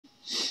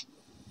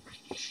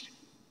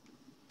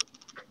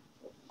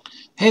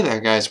Hey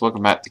there guys,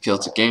 welcome back to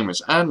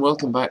KiltedGamers, and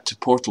welcome back to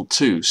Portal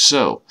 2.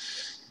 So,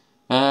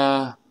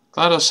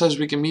 GLADOS says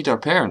we can meet our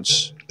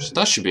parents, so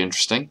that should be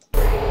interesting.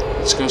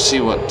 Let's go see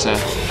what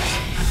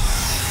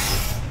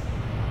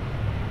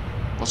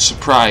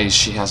surprise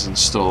she has in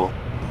store.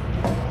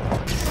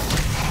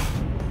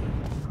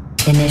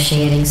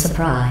 Initiating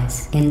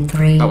surprise in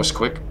 3. That was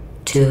quick.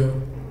 2,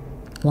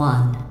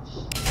 1.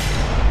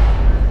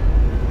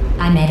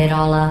 I made it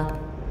all up.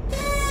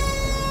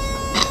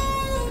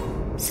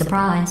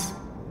 Surprise.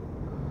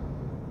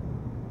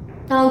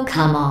 Oh,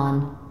 come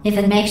on. If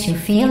it makes you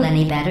feel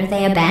any better,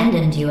 they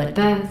abandoned you at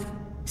birth.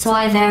 So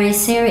I very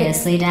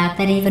seriously doubt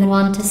they'd even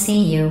want to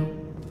see you.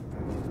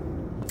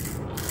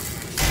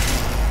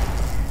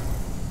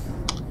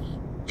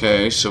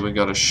 Okay, so we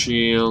got a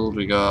shield,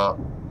 we got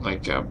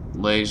like a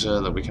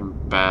laser that we can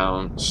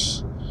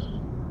bounce.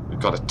 We've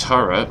got a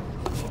turret.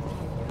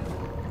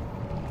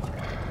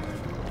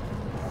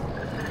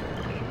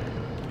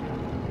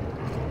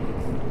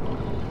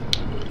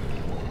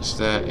 Is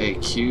there a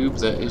cube?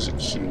 There is a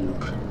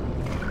cube.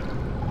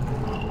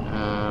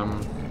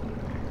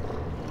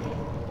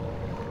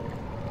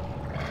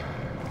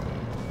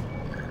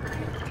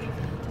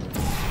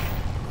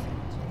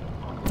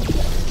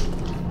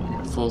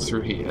 Fall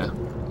through here.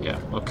 Yeah,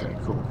 okay,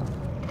 cool.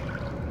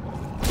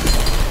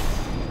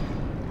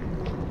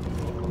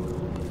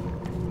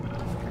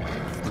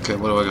 Okay,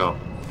 what do I got?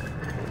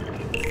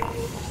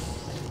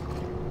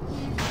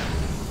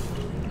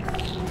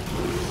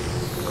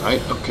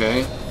 Right,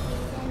 okay.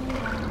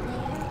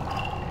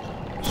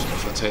 So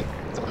if I take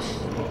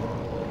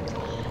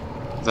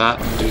that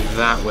and do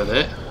that with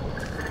it,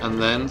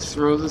 and then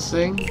throw the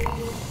thing.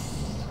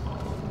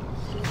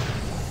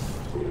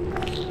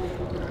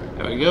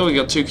 There we go, we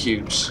got 2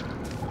 cubes.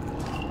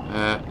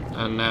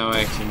 And now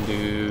I can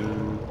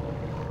do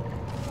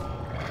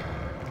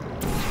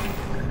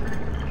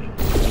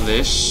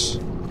this,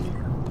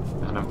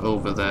 and I'm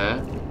over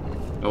there.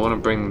 I want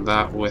to bring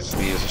that with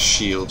me as a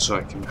shield so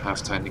I can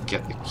have time to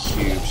get the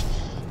cubes.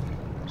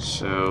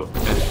 So,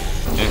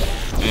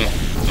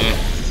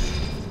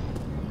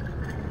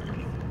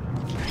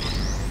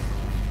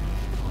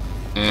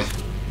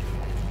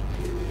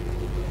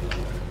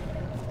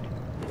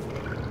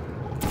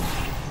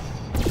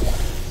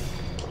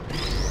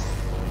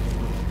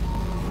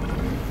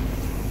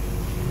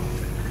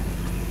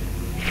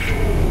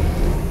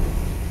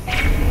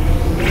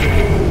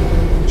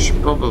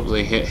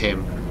 Probably hit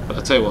him, but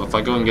I'll tell you what, if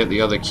I go and get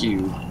the other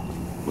cube,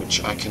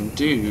 which I can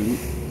do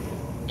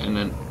in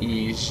an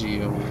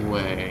easier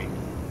way.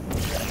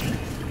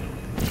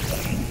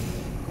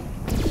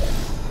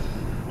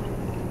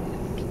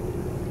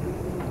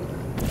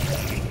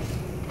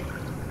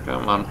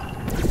 Come on.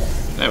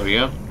 There we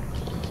go.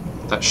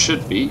 That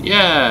should be,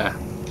 yeah!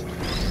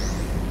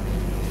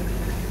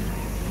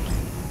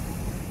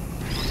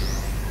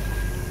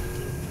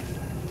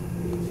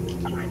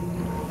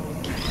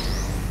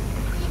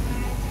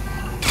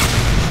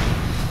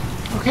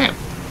 Okay.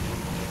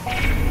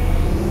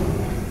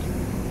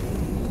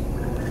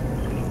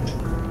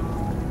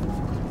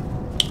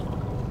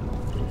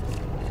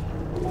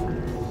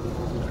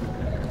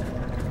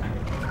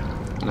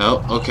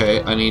 No,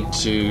 okay, I need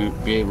to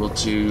be able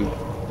to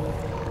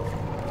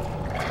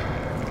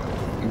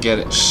get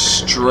it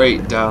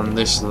straight down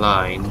this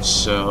line,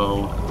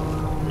 so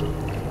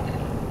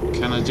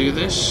can I do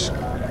this?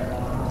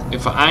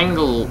 If I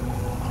angle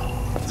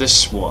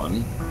this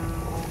one,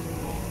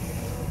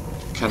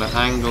 can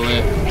I angle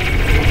it?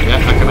 Yeah,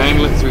 I can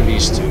angle it through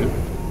these 2.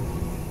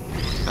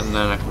 And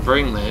then I can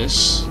bring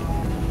this.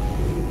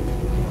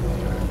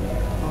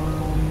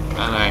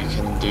 And I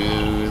can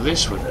do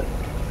this with it.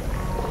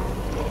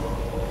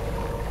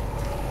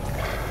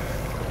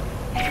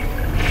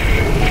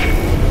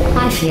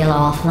 I feel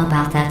awful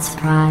about that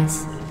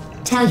surprise.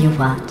 Tell you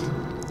what,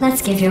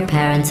 let's give your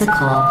parents a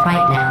call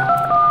right now.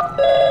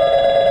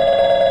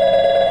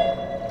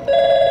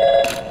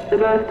 The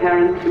birth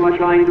parents you are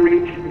trying to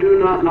reach do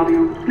not love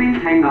you.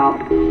 Please hang up.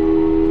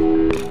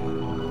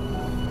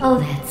 Oh,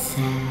 that's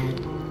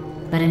sad.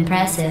 But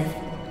impressive.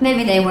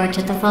 Maybe they worked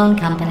at the phone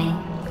company.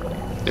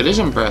 It is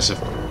impressive.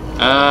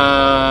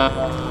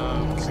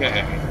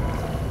 Okay.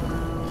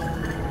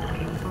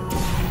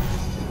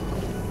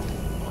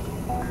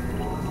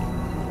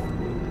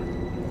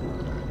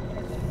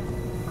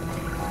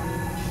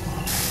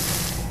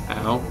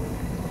 Ow.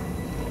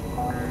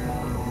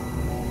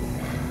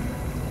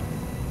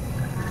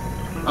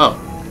 Oh.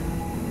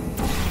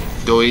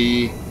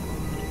 Doi.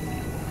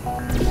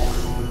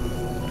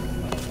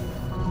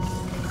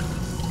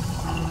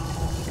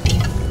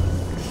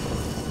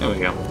 There we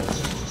go.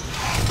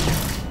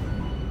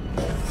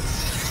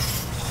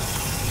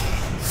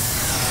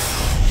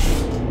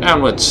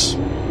 Downwards.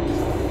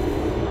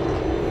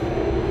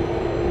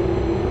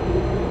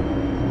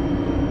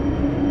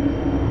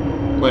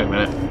 Wait a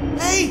minute.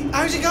 Hey,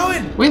 how's it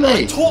going?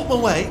 Wheatley! I taught my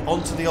way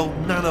onto the old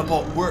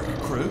nanobot work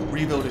crew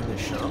rebuilding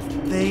this shaft.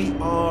 They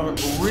are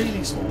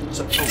really small.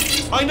 So,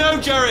 oh. I know,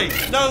 Jerry!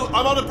 No,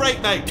 I'm on a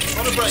break, mate.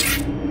 On a break.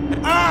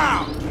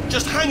 Ah!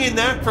 Just hang in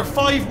there for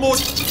 5 more...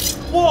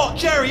 What?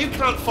 Jerry, you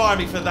can't fire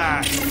me for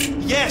that.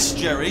 Yes,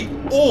 Jerry.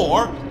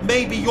 Or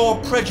maybe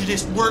your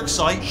prejudiced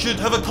worksite should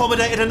have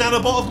accommodated a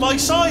nanobot of my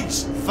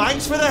size.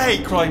 Thanks for the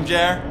hate crime,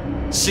 Jer.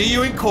 See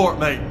you in court,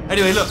 mate.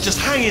 Anyway, look, just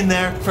hang in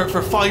there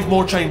for 5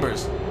 more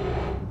chambers.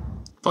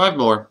 5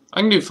 more.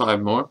 I can do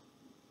 5 more.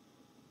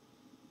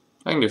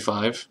 I can do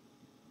 5.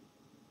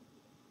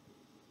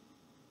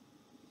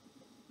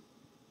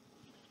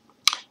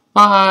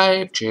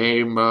 Five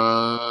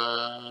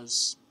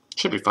chambers.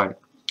 Should be fine.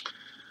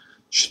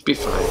 Should be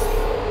fine.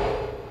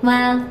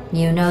 Well,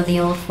 you know the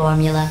old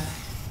formula.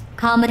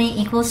 Comedy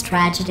equals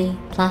tragedy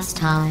plus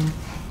time.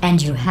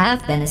 And you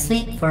have been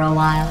asleep for a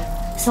while,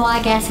 so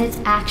I guess it's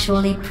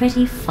actually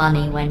pretty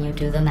funny when you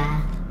do the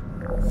math.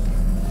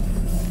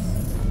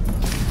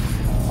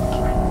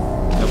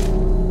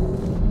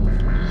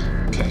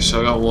 Okay,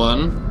 so I got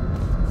 1.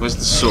 Where's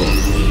the source?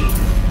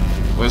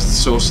 Where's the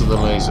source of the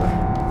laser?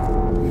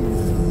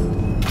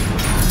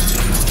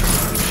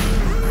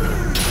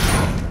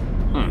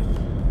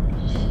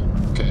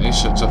 Okay,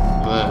 so it's up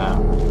there.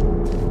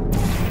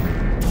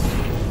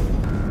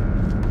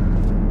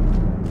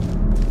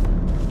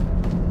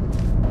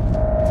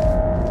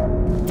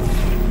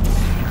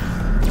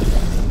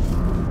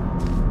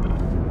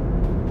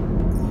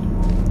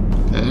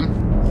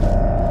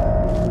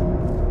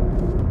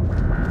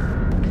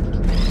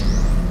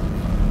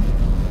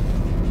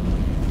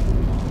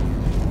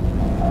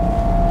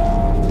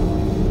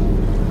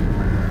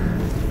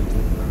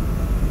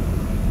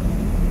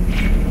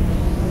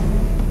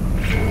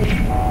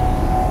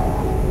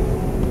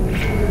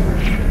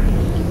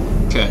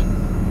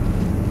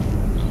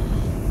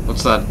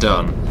 What's that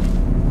done?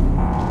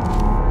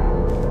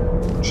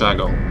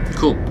 Shaggle.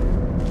 Cool.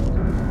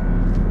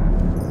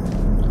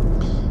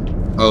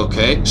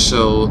 Okay,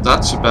 so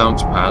that's a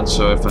bounce pad,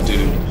 so if I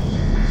do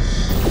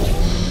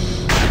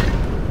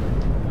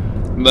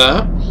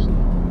that,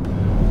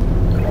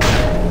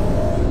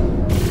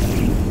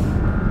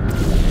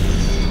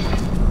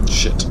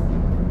 shit.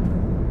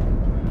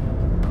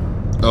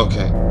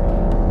 Okay.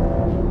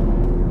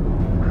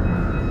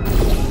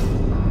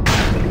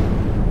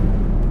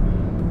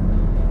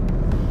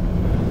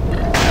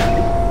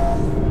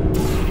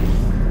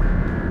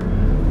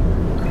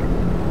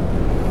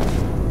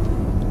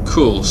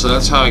 Cool, so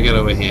that's how I get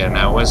over here.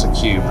 Now, where's a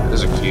cube?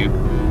 There's a cube.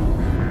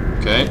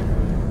 Okay.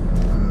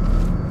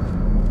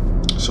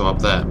 So up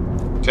there.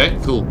 Okay,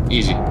 cool.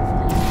 Easy.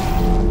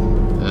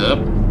 Up.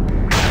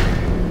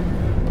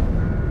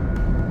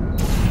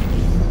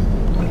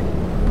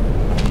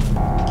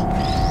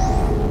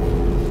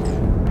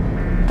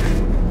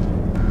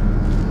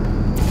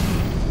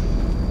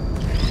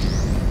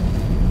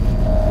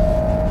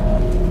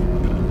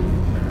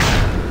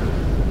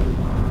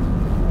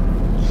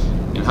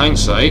 In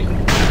hindsight,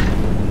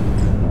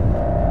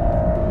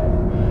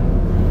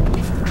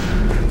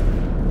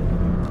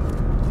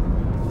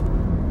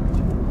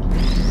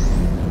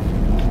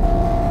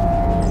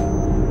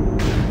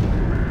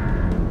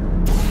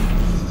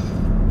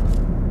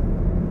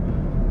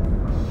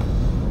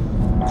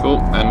 cool,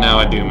 and now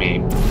I do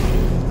me.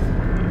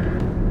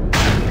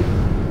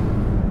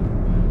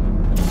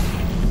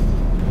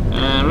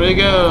 And we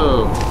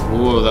go!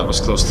 Whoa, that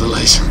was close to the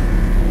laser.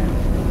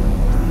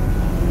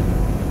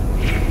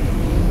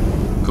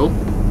 Cool.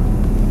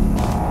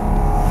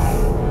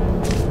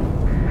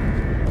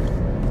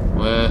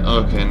 Where?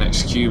 Okay,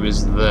 next cube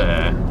is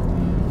there.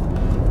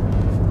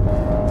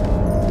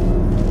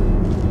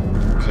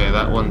 Okay,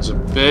 that one's a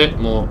bit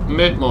more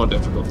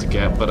difficult to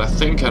get, but I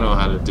think I know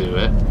how to do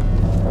it.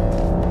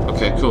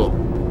 Okay, cool.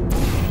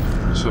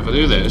 So if I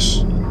do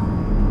this,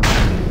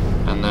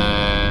 and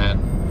then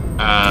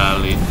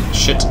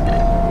shit.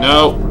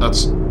 No,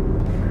 that's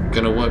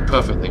gonna work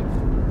perfectly.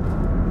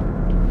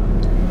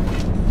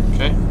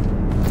 Okay.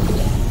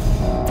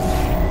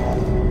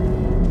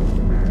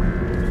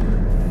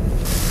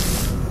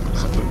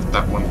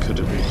 That one could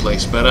have been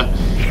placed better.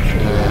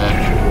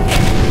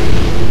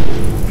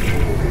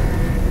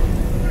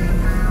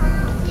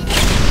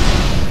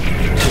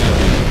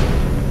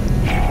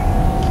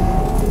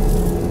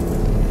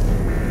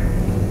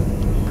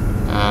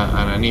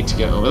 And I need to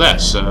get over there,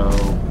 so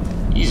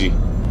easy.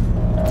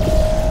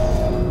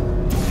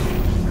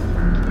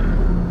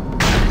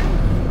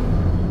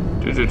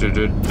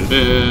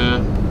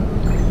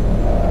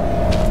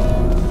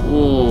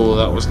 Oh,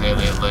 that was an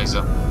alien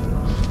laser.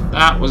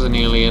 That was an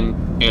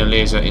alien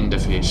laser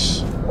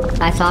interface.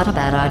 I thought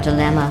about our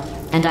dilemma,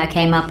 and I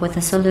came up with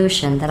a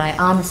solution that I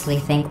honestly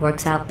think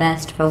works out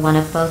best for one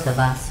of both of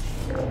us.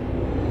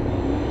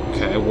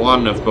 Okay,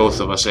 one of both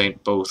of us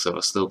ain't both of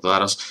us, still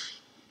GLADOS.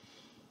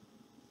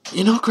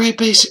 You're not great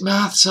basic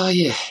maths, are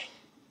you?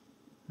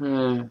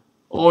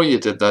 Or you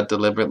did that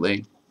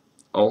deliberately.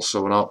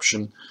 Also an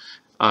option,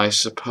 I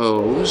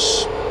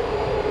suppose.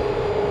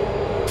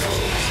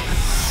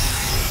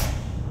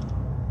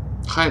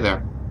 Hi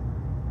there.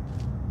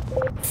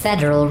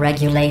 Federal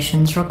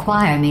regulations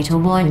require me to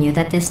warn you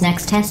that this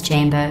next test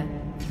chamber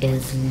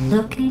is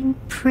looking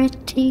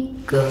pretty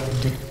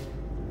good.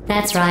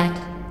 That's right,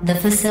 the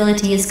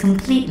facility is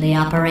completely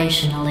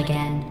operational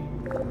again.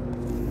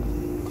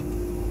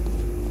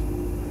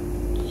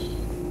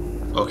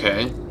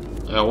 Okay.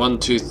 1,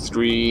 2,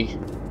 3,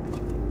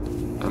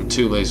 and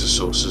 2 laser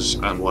sources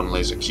and 1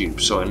 laser cube.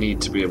 So I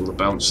need to be able to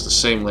bounce the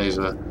same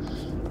laser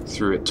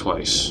through it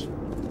twice.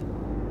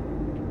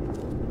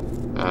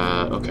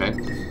 Okay.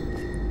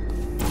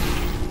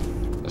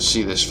 Let's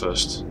see this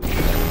first.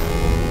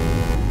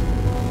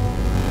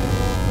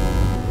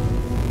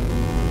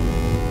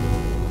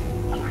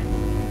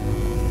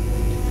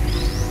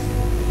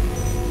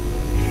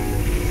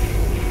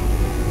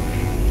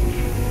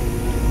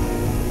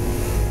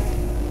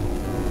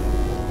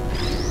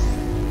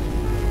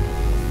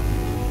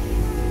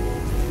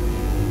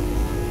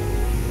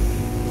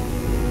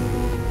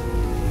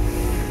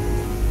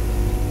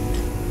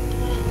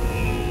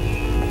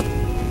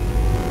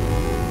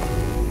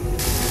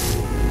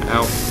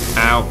 Ow.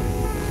 Ow.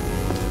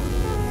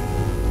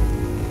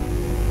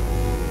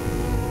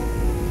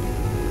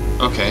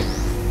 Okay.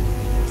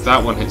 If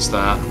that one hits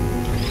that,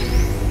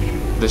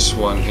 this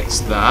one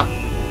hits that.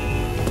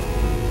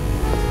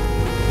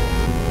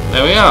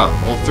 There we are.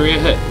 All 3 are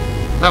hit.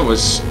 That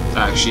was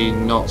actually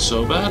not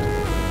so bad.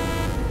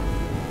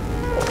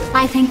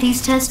 I think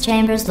these test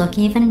chambers look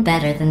even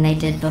better than they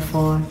did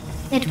before.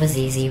 It was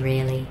easy,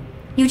 really.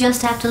 You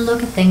just have to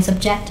look at things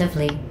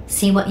objectively,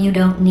 see what you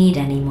don't need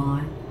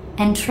anymore,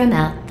 and trim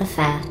out the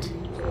fat.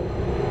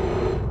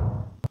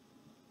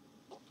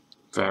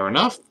 Fair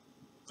enough.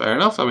 Fair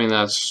enough. I mean,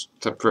 that's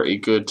a pretty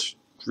good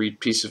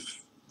piece of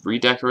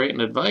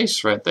redecorating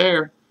advice right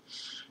there.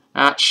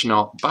 That's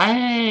not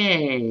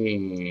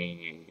bad.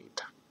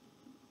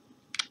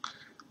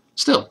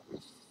 Still,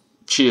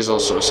 she is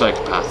also a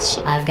psychopath,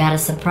 so... I've got a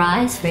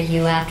surprise for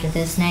you after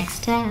this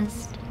next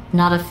test.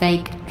 Not a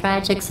fake,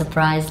 tragic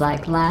surprise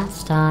like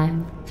last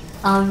time.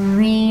 A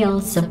real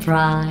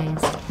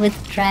surprise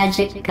with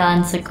tragic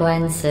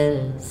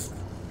consequences.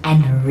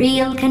 And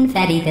real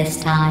confetti this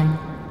time.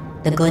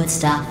 The good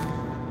stuff.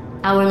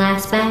 Our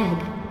last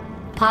bag.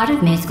 Part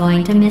of me's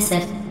going to miss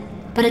it.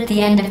 But at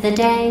the end of the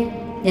day,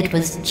 it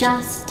was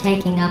just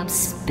taking up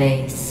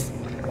space.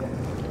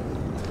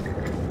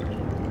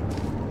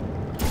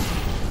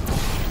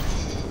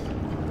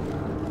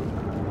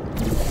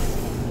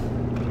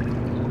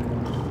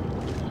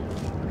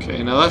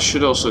 Okay, now that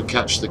should also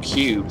catch the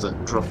cube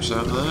that drops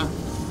out of there.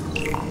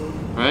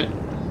 Right?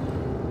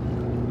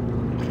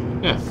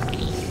 Yeah.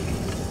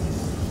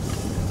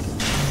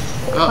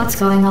 Oh. What's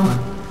going on?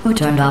 Who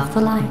turned off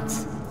the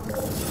lights?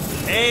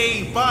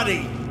 Hey,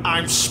 buddy,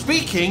 I'm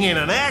speaking in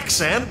an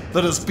accent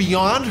that is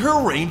beyond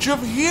her range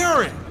of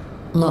hearing.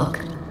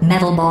 Look,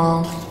 Metal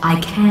Ball, I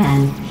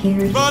can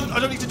hear you. Run! I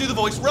don't need to do the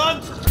voice.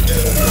 Run!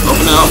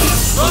 Open it up.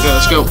 Okay,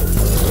 let's go.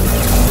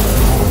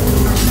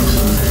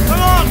 Come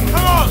on!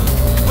 Come on!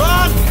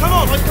 Run! Come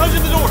on! I'm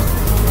closing the door.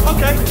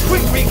 Okay,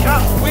 quick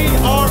recap. We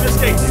are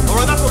escaping.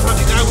 Alright, that's what's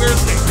happening now. We're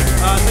escaping.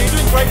 So you're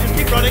doing great. Just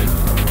keep running.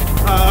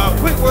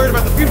 Quick word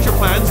about the future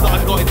plans that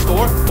I've got in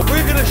store.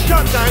 We're going to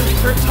shut down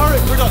her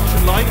turret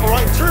production line,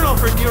 alright? Turn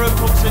off her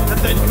neurotoxin and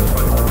then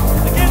confront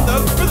her. Again,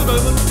 though, for the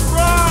moment,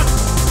 run!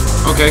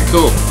 Okay,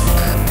 cool.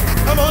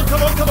 Come on,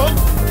 come on, come on!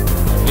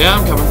 Yeah,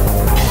 I'm coming.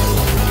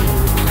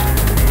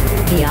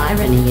 The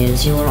irony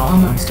is you were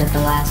almost at the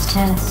last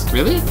test.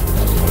 Really?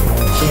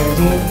 Here it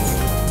is.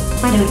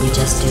 Why don't you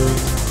just do it?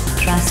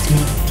 Trust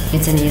me,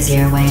 it's an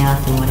easier way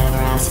out than whatever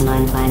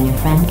asinine plan your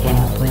friend came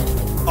up with.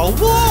 Oh,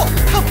 what?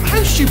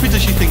 How stupid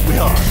does she think we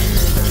are?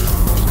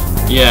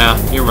 Yeah,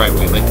 you're right,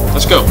 Wheatley.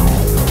 Let's go.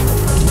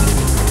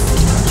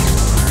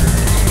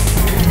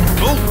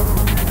 Oh!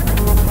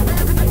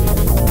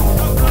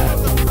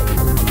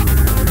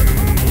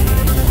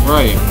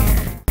 Right.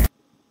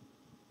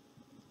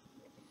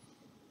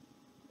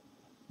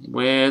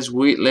 Where's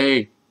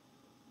Wheatley?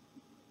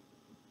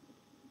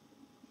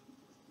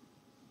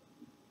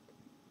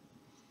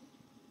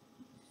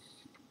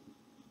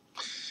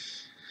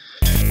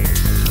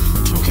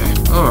 Okay.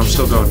 Oh, I'm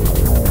still going.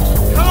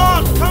 Come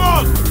on, come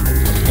on!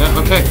 Yeah,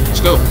 okay,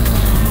 let's go.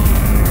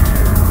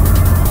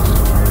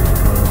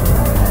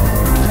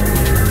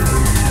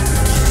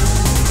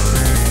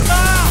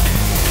 Ah!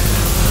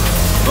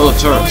 Oh, the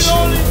turrets. What's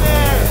going on in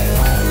there?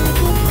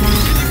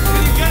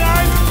 Can you get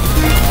out?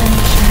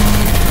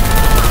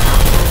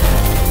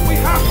 We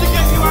have to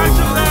get you out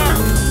of there!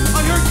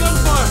 I heard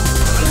gunfire.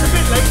 It's a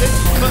bit late,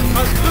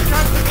 but look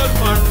out for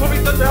gunfire.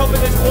 Probably doesn't help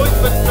in this voice,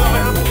 but I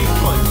haven't used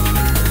twice.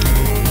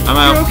 I'm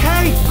out. You're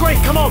okay? Great,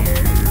 come on!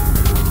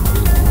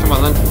 Come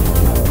on then.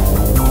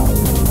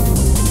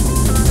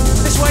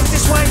 This way,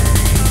 this way!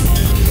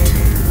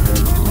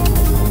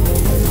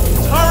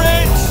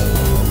 Turrets!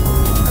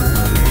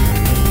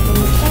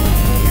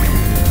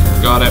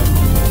 Got it.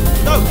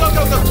 Go, go,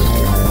 go, go!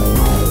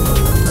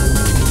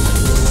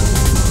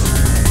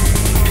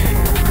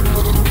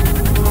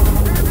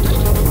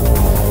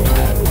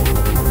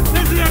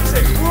 There's the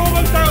exit! We're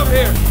almost out of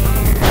here!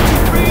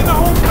 She's bringing the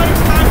whole place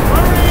down!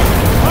 Hurry!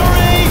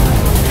 Hurry!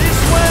 This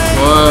way!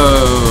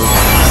 Whoa.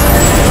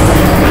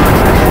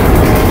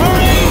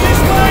 Hurry!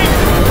 This way!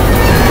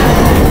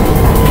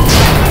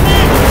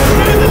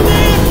 Get in the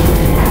lift!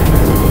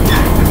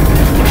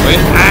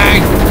 Wait,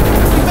 ang!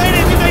 We made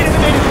it! We made it! We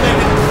made it! We made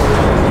it!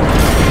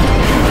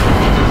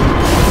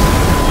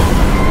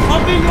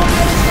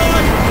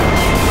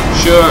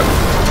 sure.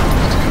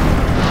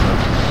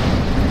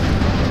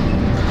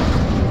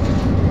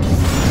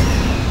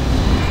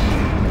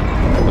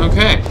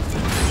 Okay.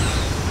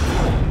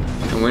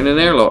 And we're in an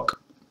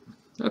airlock.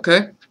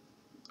 Okay.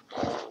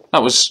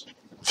 That was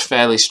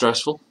fairly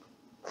stressful.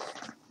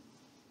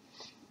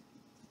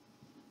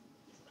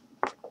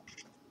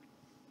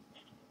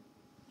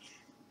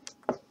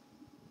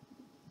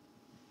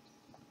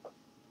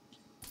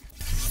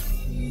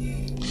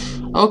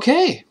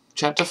 Okay,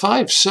 chapter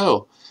 5.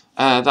 So,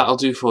 that'll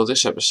do for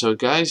this episode,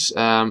 guys.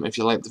 If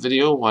you liked the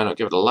video, why not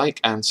give it a like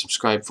and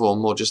subscribe for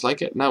more just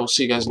like it. And I will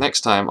see you guys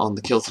next time on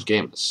the Kilted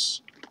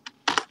Gamers.